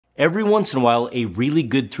Every once in a while, a really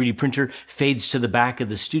good 3D printer fades to the back of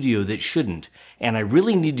the studio that shouldn't, and I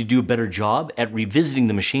really need to do a better job at revisiting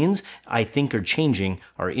the machines I think are changing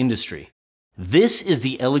our industry. This is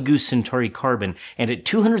the ELEGOO Centauri Carbon, and at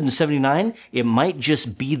 $279, it might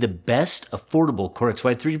just be the best affordable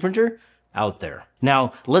CoreXY 3D printer out there.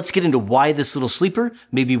 Now, let's get into why this little sleeper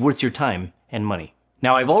may be worth your time and money.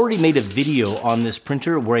 Now, I've already made a video on this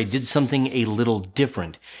printer where I did something a little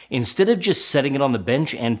different. Instead of just setting it on the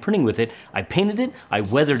bench and printing with it, I painted it, I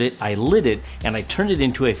weathered it, I lit it, and I turned it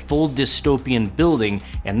into a full dystopian building,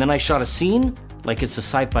 and then I shot a scene like it's a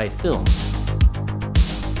sci-fi film.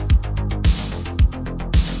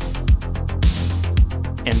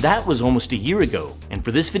 And that was almost a year ago, and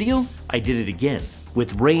for this video, I did it again.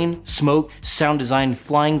 With rain, smoke, sound design,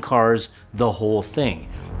 flying cars, the whole thing.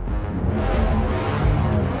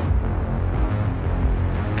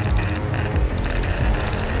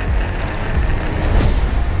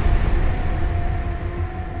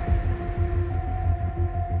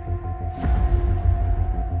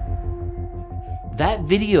 That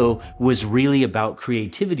video was really about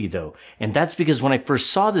creativity though, and that's because when I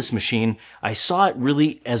first saw this machine, I saw it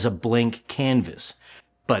really as a blank canvas.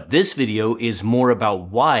 But this video is more about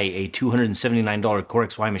why a $279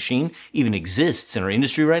 CoreXY machine even exists in our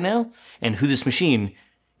industry right now, and who this machine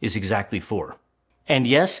is exactly for. And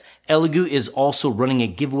yes, ELEGOO is also running a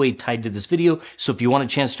giveaway tied to this video, so if you want a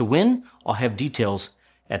chance to win, I'll have details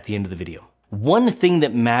at the end of the video. One thing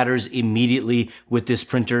that matters immediately with this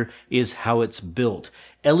printer is how it's built.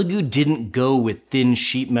 ELEGOO didn't go with thin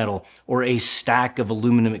sheet metal or a stack of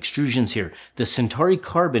aluminum extrusions here. The Centauri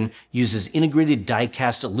Carbon uses integrated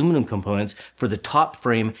die-cast aluminum components for the top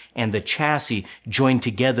frame and the chassis joined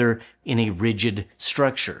together in a rigid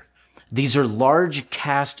structure. These are large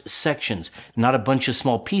cast sections, not a bunch of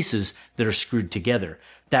small pieces that are screwed together.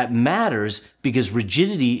 That matters because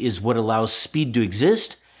rigidity is what allows speed to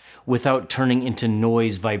exist without turning into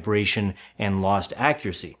noise, vibration, and lost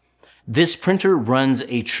accuracy. This printer runs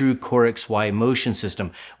a true CoreXY motion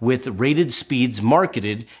system with rated speeds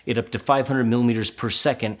marketed at up to 500 millimeters per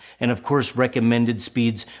second, and of course recommended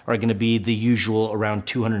speeds are going to be the usual around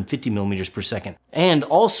 250 millimeters per second. And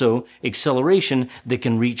also acceleration that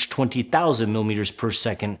can reach 20,000 millimeters per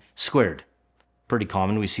second squared. Pretty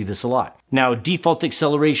common, we see this a lot. Now, default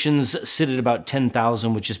accelerations sit at about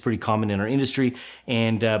 10,000, which is pretty common in our industry,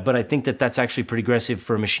 and but I think that that's actually pretty aggressive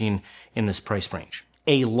for a machine in this price range.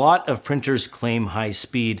 A lot of printers claim high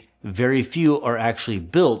speed. Very few are actually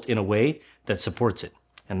built in a way that supports it,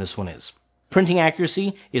 and this one is. Printing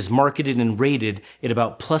accuracy is marketed and rated at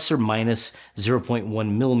about plus or minus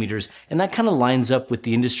 0.1 millimeters, and that kind of lines up with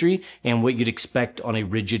the industry and what you'd expect on a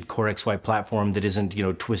rigid CoreXY platform that isn't,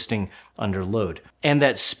 twisting under load. And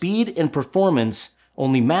that speed and performance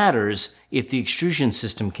only matters if the extrusion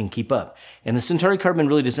system can keep up. And the Centauri Carbon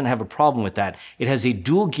really doesn't have a problem with that. It has a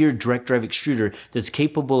dual gear direct drive extruder that's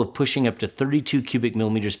capable of pushing up to 32 cubic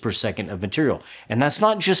millimeters per second of material. And that's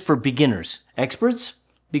not just for beginners. Experts?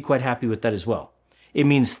 Be quite happy with that as well. It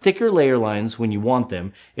means thicker layer lines when you want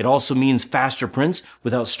them. It also means faster prints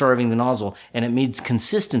without starving the nozzle, and it means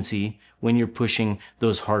consistency when you're pushing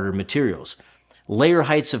those harder materials. Layer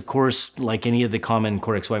heights, of course, like any of the common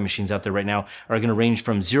CoreXY machines out there right now, are going to range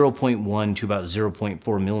from 0.1 to about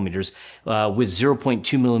 0.4 millimeters, with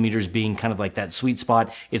 0.2 millimeters being kind of like that sweet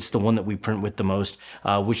spot. It's the one that we print with the most,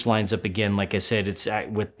 which lines up again, like I said, it's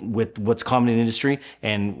with what's common in industry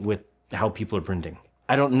and with how people are printing.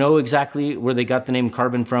 I don't know exactly where they got the name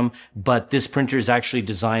carbon from, but this printer is actually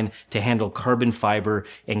designed to handle carbon fiber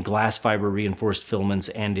and glass fiber reinforced filaments,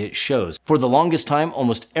 and it shows. For the longest time,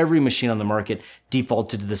 almost every machine on the market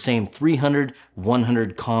defaulted to the same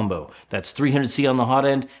 300-100 combo. That's 300C on the hot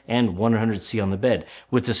end and 100C on the bed.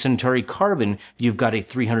 With the Centauri Carbon, you've got a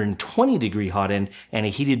 320 degree hot end and a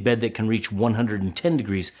heated bed that can reach 110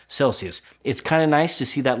 degrees Celsius. It's kind of nice to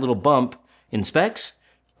see that little bump in specs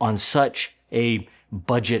on such a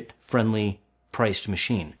budget-friendly priced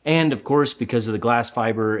machine. And of course, because of the glass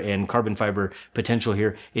fiber and carbon fiber potential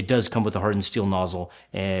here, it does come with a hardened steel nozzle,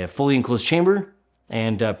 a fully enclosed chamber,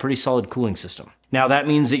 and a pretty solid cooling system. Now that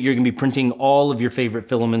means that you're going to be printing all of your favorite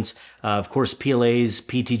filaments, of course PLAs,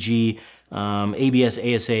 PTG, ABS,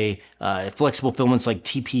 ASA, flexible filaments like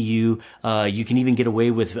TPU. You can even get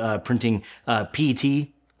away with printing PET,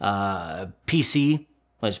 PC,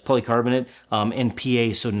 it's polycarbonate, and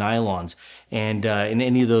PA, so nylons, and in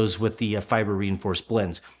any of those with the fiber reinforced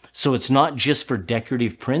blends. So it's not just for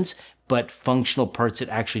decorative prints, but functional parts that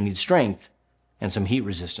actually need strength and some heat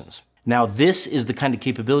resistance. Now this is the kind of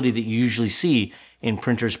capability that you usually see in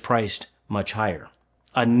printers priced much higher.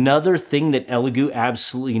 Another thing that ELEGOO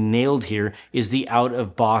absolutely nailed here is the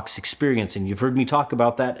out-of-box experience, and you've heard me talk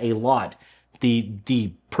about that a lot.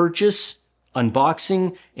 The purchase,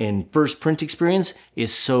 unboxing, and first print experience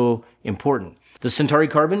is so important. The Centauri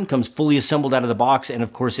Carbon comes fully assembled out of the box, and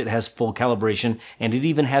of course it has full calibration, and it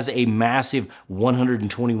even has a massive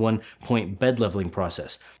 121-point bed leveling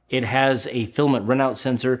process. It has a filament runout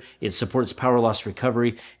sensor, it supports power loss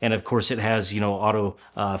recovery, and of course it has, auto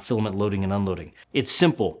filament loading and unloading. It's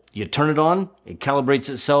simple. You turn it on, it calibrates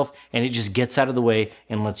itself, and it just gets out of the way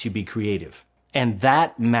and lets you be creative. And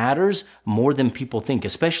that matters more than people think,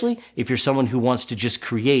 especially if you're someone who wants to just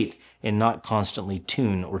create and not constantly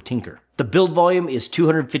tune or tinker. The build volume is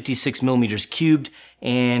 256 millimeters cubed,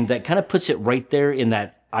 and that kind of puts it right there in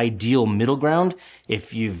that ideal middle ground.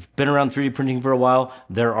 If you've been around 3D printing for a while,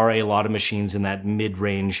 there are a lot of machines in that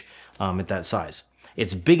mid-range at that size.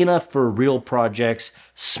 It's big enough for real projects,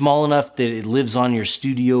 small enough that it lives on your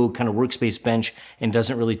studio kind of workspace bench and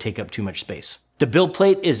doesn't really take up too much space. The build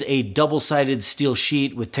plate is a double-sided steel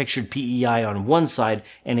sheet with textured PEI on one side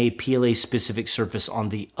and a PLA-specific surface on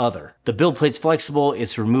the other. The build plate's flexible,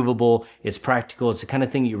 it's removable, it's practical, it's the kind of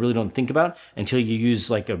thing you really don't think about until you use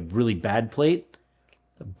like a really bad plate.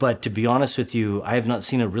 But to be honest with you, I have not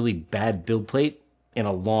seen a really bad build plate in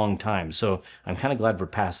a long time, so I'm kind of glad we're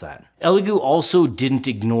past that. ELEGOO also didn't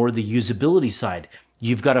ignore the usability side.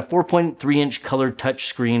 You've got a 4.3-inch color touch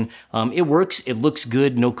screen. It works, it looks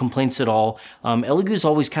good, no complaints at all. ELEGOO's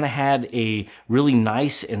always kind of had a really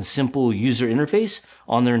nice and simple user interface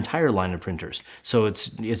on their entire line of printers. So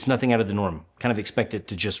it's nothing out of the norm. Kind of expect it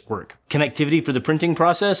to just work. Connectivity for the printing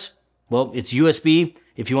process? Well, it's USB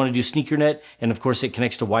if you want to do sneakernet, and of course it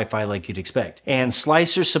connects to Wi-Fi like you'd expect. And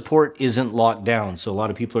slicer support isn't locked down, so a lot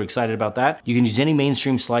of people are excited about that. You can use any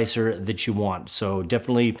mainstream slicer that you want, so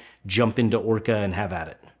definitely jump into Orca and have at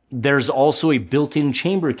it. There's also a built-in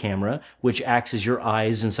chamber camera, which acts as your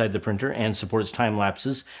eyes inside the printer and supports time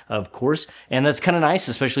lapses, of course. And that's kind of nice,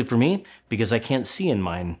 especially for me, because I can't see in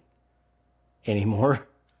mine anymore.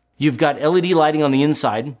 You've got LED lighting on the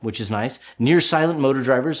inside, which is nice, near silent motor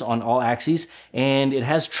drivers on all axes, and it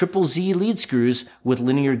has triple Z lead screws with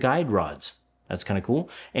linear guide rods. That's kind of cool.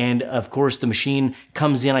 And of course, the machine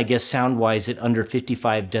comes in, I guess, sound-wise at under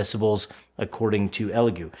 55 decibels, according to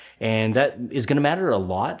ELEGOO. And that is going to matter a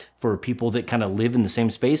lot for people that kind of live in the same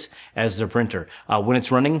space as their printer. When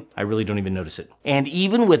it's running, I really don't even notice it. And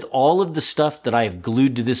even with all of the stuff that I've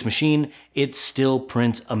glued to this machine, it still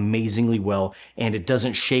prints amazingly well, and it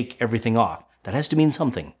doesn't shake everything off. That has to mean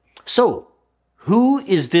something. So, who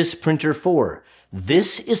is this printer for?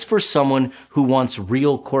 This is for someone who wants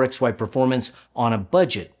real CoreXY performance on a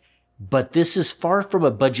budget. But this is far from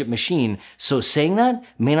a budget machine, so saying that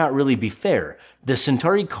may not really be fair. The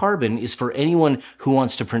Centauri Carbon is for anyone who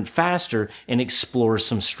wants to print faster and explore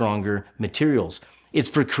some stronger materials. It's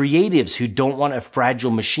for creatives who don't want a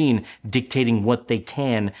fragile machine dictating what they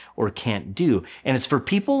can or can't do. And it's for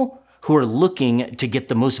people who are looking to get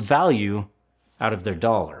the most value out of their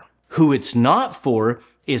dollar. Who it's not for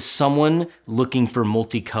is someone looking for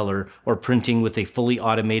multicolor or printing with a fully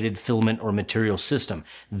automated filament or material system.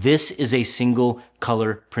 This is a single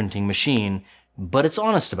color printing machine, but it's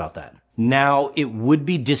honest about that. Now, it would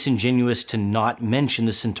be disingenuous to not mention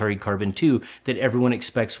the Centauri Carbon 2 that everyone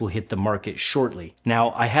expects will hit the market shortly.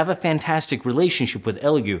 Now, I have a fantastic relationship with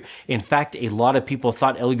ELEGOO. In fact, a lot of people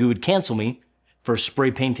thought ELEGOO would cancel me for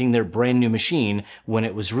spray painting their brand new machine when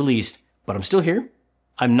it was released, but I'm still here.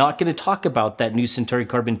 I'm not going to talk about that new Centauri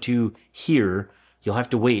Carbon 2 here. You'll have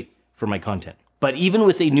to wait for my content. But even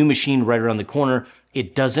with a new machine right around the corner,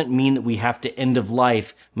 it doesn't mean that we have to end of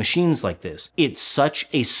life machines like this. It's such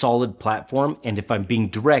a solid platform, and if I'm being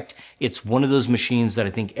direct, it's one of those machines that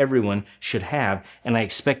I think everyone should have, and I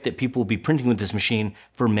expect that people will be printing with this machine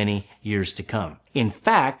for many years to come. In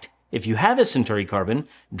fact, if you have a Centauri Carbon,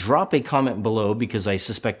 drop a comment below, because I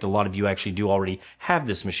suspect a lot of you actually do already have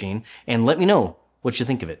this machine, and let me know what you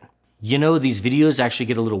think of it. You know, these videos actually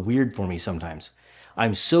get a little weird for me sometimes.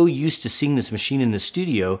 I'm so used to seeing this machine in the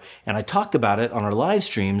studio, and I talk about it on our live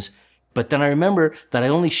streams, but then I remember that I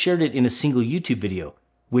only shared it in a single YouTube video,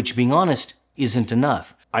 which, being honest, isn't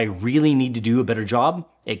enough. I really need to do a better job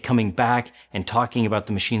at coming back and talking about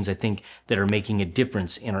the machines I think that are making a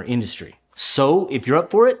difference in our industry. So if you're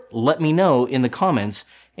up for it, let me know in the comments,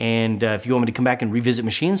 and if you want me to come back and revisit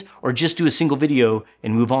machines, or just do a single video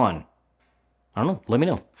and move on. I don't know, let me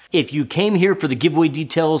know. If you came here for the giveaway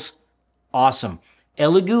details, awesome.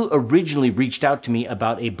 ELEGOO originally reached out to me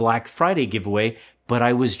about a Black Friday giveaway, but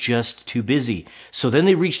I was just too busy. So then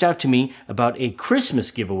they reached out to me about a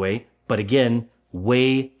Christmas giveaway, but again,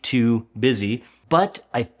 way too busy. But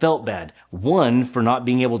I felt bad, one, for not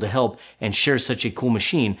being able to help and share such a cool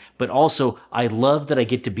machine, but also I love that I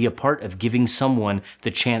get to be a part of giving someone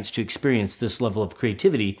the chance to experience this level of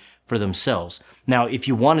creativity for themselves. Now, if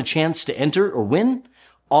you want a chance to enter or win,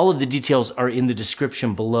 all of the details are in the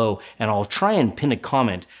description below, and I'll try and pin a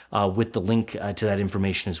comment with the link to that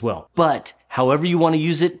information as well. But however you want to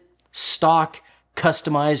use it, stock,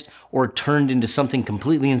 customized, or turned into something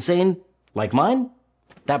completely insane, like mine,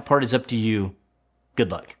 that part is up to you. Good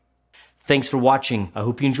luck. Thanks for watching. I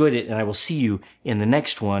hope you enjoyed it, and I will see you in the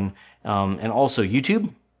next one. And also,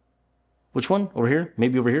 YouTube, which one? Over here?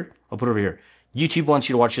 Maybe over here? I'll put it over here. YouTube wants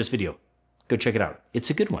you to watch this video. Go check it out. It's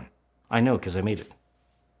a good one. I know, because I made it.